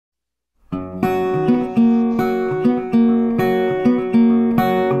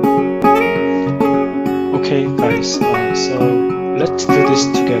So let's do this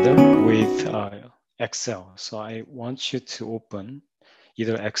together with Excel. So I want you to open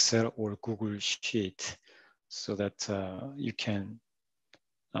either Excel or Google Sheet so that you can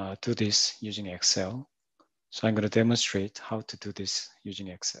do this using Excel. So I'm going to demonstrate how to do this using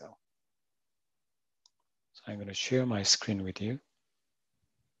Excel. So I'm going to share my screen with you.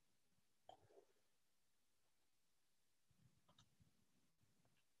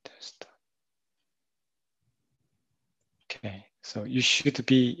 Okay, so you should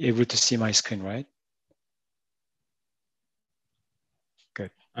be able to see my screen, right?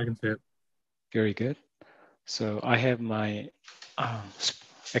 Good. I can see it. Very good. So I have my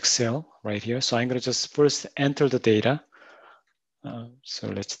Excel right here. So I'm going to just first enter the data. So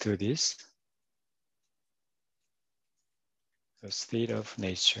let's do this. The state of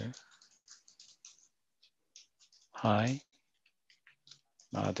nature, high,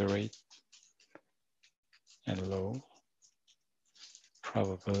 moderate, and low,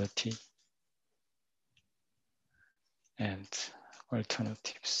 probability, and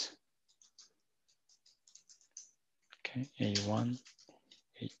alternatives. Okay, A1,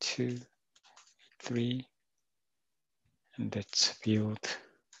 A2, A3, and let's build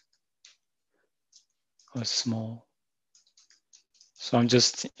a small. So I'm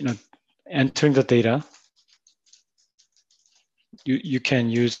just, entering the data. You can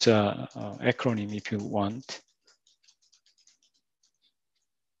use acronym if you want.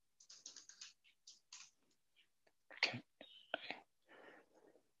 Okay,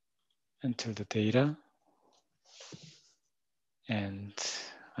 enter the data, and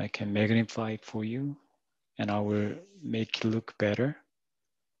I can magnify it for you, and I will make it look better.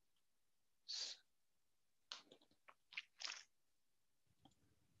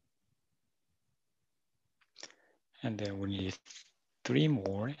 And then we need 3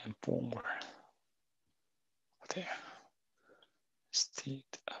 more and 4 more. There.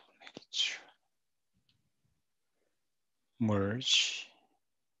 State of nature. Merge.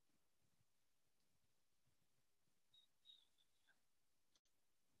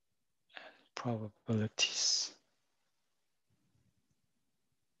 And probabilities.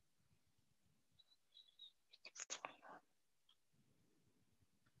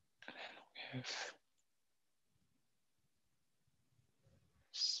 And then we have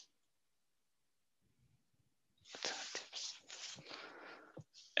alternatives.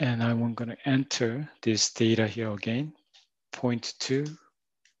 And I'm going to enter this data here again. 0.2,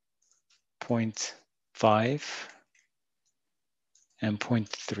 0.5, and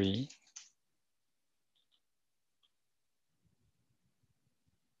 0.3.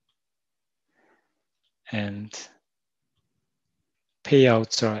 And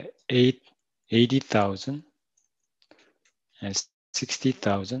payouts are 80,000 and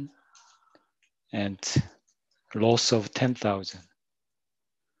 60,000 and loss of 10,000.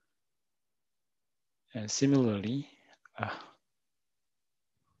 And similarly,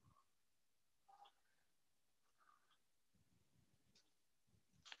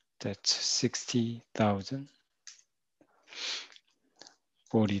 that's 60,000,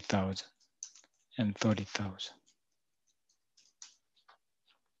 40,000, and 30,000.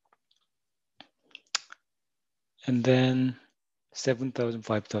 And then 7,000,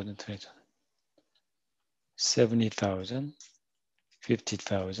 5,000, 20,000, 70,000,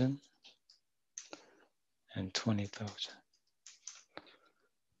 50,000, and 20,000.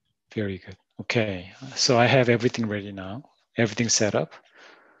 Very good. Okay, so I have everything ready now, everything set up.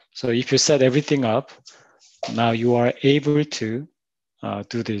 So if you set everything up, now you are able to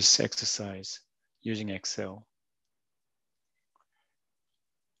do this exercise using Excel.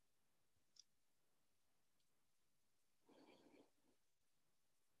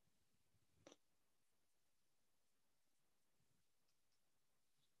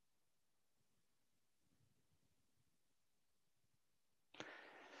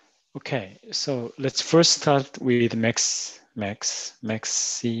 Okay, so let's first start with Maximax.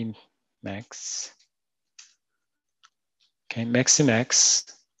 Okay,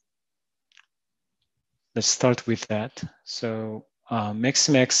 Maximax. Let's start with that. So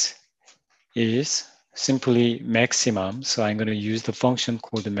Maximax is simply maximum. So I'm going to use the function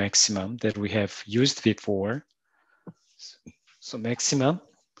called the maximum that we have used before. So maximum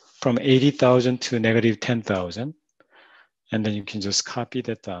from 80,000 to negative 10,000. And then you can just copy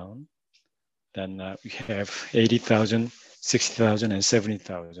that down. Then we have 80,000, 60,000, and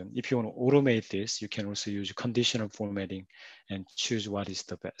 70,000. If you want to automate this, you can also use conditional formatting and choose what is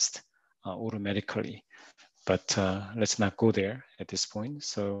the best automatically. But let's not go there at this point.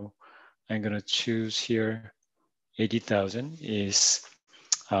 So I'm going to choose here 80,000 is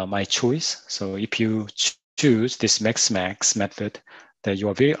my choice. So if you choose choose this max method, that you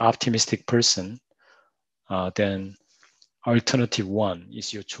are a very optimistic person, then alternative 1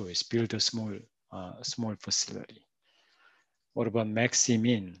 is your choice. Build a small facility. What about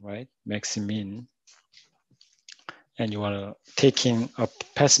maximin, right? Maximin, and you are taking a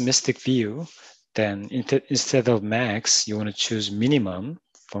pessimistic view, then instead of max, you want to choose minimum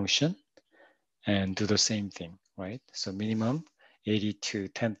function and do the same thing, right? So minimum 80 to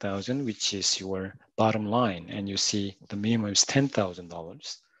 10,000, which is your bottom line. And you see the minimum is $10,000.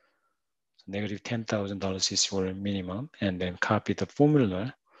 So negative $10,000 is your minimum, and then copy the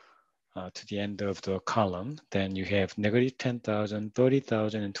formula to the end of the column. Then you have negative 10,000,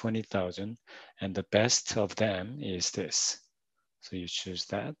 30,000, and 20,000. And the best of them is this. So you choose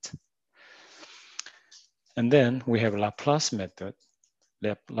that. And then we have Laplace method.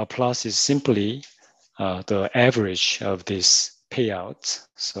 Laplace is simply the average of these payouts.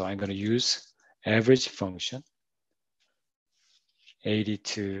 So I'm going to use average function, 80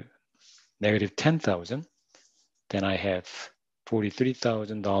 to negative 10,000. Then I have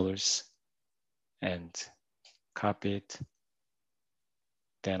 $43,000 and copy it.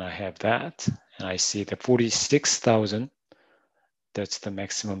 Then I have that, and I see the 46,000. That's the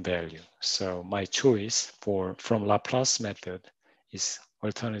maximum value. So my choice from Laplace method is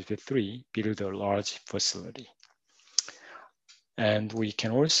alternative 3, build a large facility. And we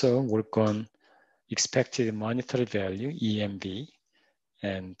can also work on expected monetary value, EMV,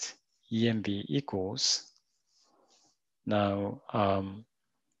 and EMV equals. Now, a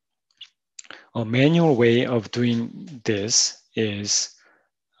manual way of doing this is,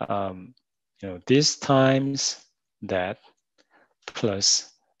 this times that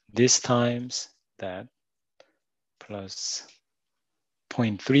plus this times that plus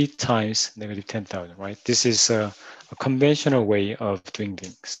 0.3 times negative 10,000, right? This is a conventional way of doing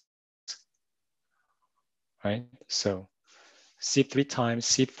things, right? So C3 times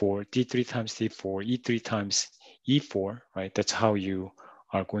C4, D3 times D4, E3 times E4, right? That's how you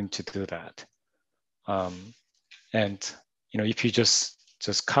are going to do that. And if you just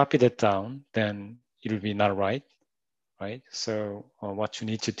copy that down, then it will be not right, right? So what you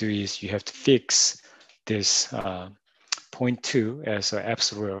need to do is you have to fix this 0.2 as an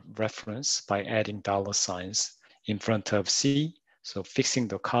absolute reference by adding $signs in front of C. So fixing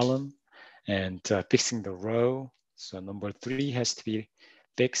the column and fixing the row. So number 3 has to be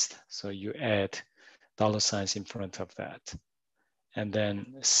fixed. So you add $signs in front of that. And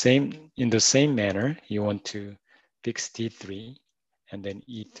then in the same manner, you want to fix D3 and then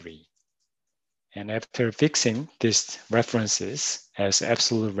E3. And after fixing these references as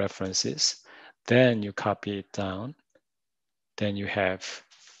absolute references, then you copy it down. Then you have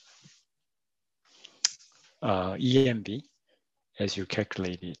EMV as you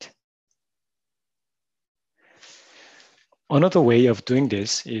calculate it. Another way of doing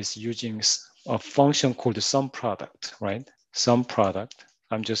this is using a function called the sum product, right? Sum product.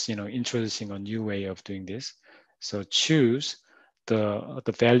 I'm just introducing a new way of doing this. So choose the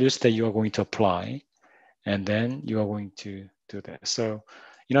values that you are going to apply, and then you are going to do that. So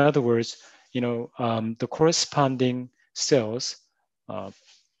in other words, the corresponding cells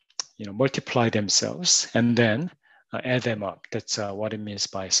multiply themselves and then add them up. That's what it means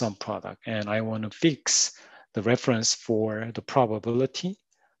by sum product. And I want to fix the reference for the probability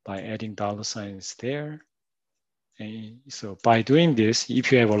by adding $signs there. And so by doing this,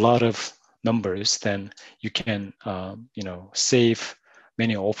 if you have a lot of numbers, then you can save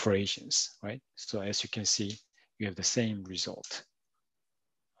many operations, right? So as you can see, you have the same result,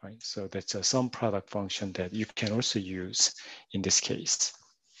 right? So that's a sum product function that you can also use in this case.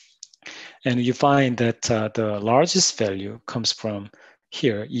 And you find that the largest value comes from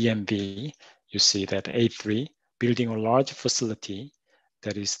here, EMV. You see that A3, building a large facility,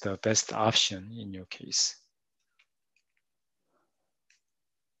 that is the best option in your case.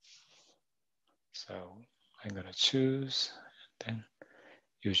 So I'm gonna choose, and then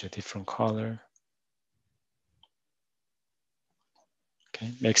use a different color.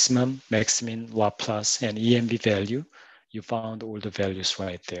 Okay, maximum, maximin, Laplace, and EMV value. You found all the values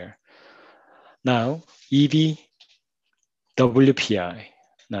right there. Now, EV-WPI.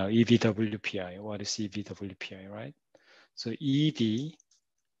 Now, EV-WPI, what is EV-WPI, right? So EV-WPI,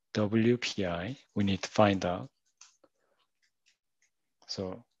 we need to find out.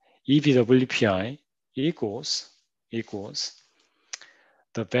 So EV-WPI equals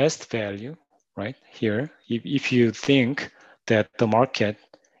the best value, right? Here, if you think that the market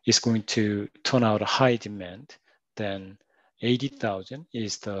is going to turn out a high demand, then 80,000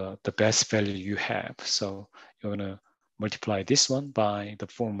 is the best value you have. So you're gonna multiply this one by the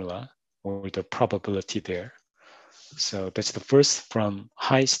formula or the probability there. So that's the first from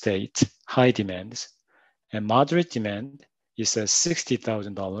high state, high demands. And moderate demand is a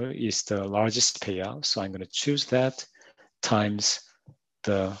 $60,000 is the largest payout. So I'm going to choose that times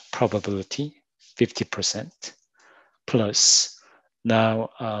the probability, 50%, plus now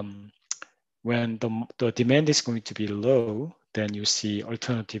when the demand is going to be low, then you see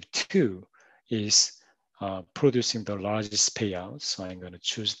alternative 2 is producing the largest payout. So I'm going to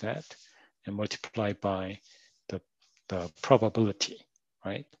choose that and multiply by the probability,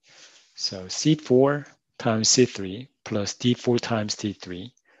 right? So C4 times C3 plus D4 times D3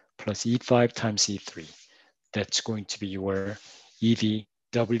 plus E5 times E3. That's going to be your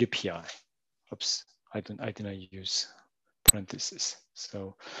EV-WPI. Oops, I didn't use parentheses.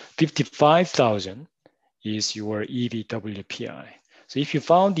 So 55,000 is your EV-WPI. So if you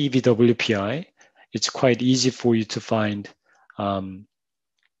found EV-WPI, it's quite easy for you to find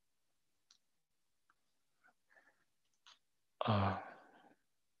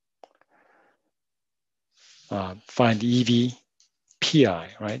find EV-PI,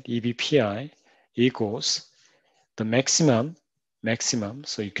 right? EV-PI equals the maximum,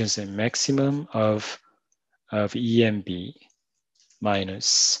 so you can say maximum of EMB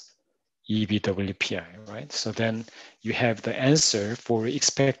minus EV-WPI, right? So then you have the answer for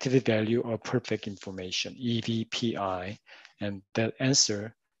expected value of perfect information, EV-PI, and that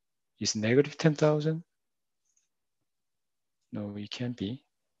answer is negative 10,000. No, it can't be.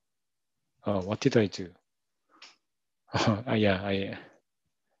 Oh, what did I do?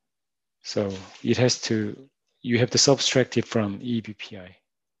 So it has to, you have to subtract it from EV-PI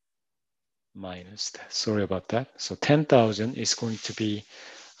minus that. Sorry about that. So 10,000 is going to be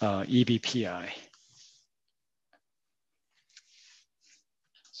EV-PI.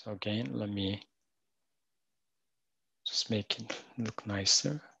 So again, let me just make it look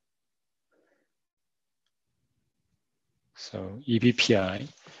nicer. So EV-PI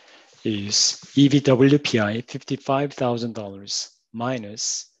is EV-WPI $55,000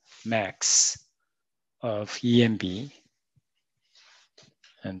 minus max of EMB.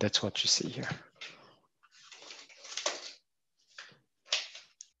 And that's what you see here.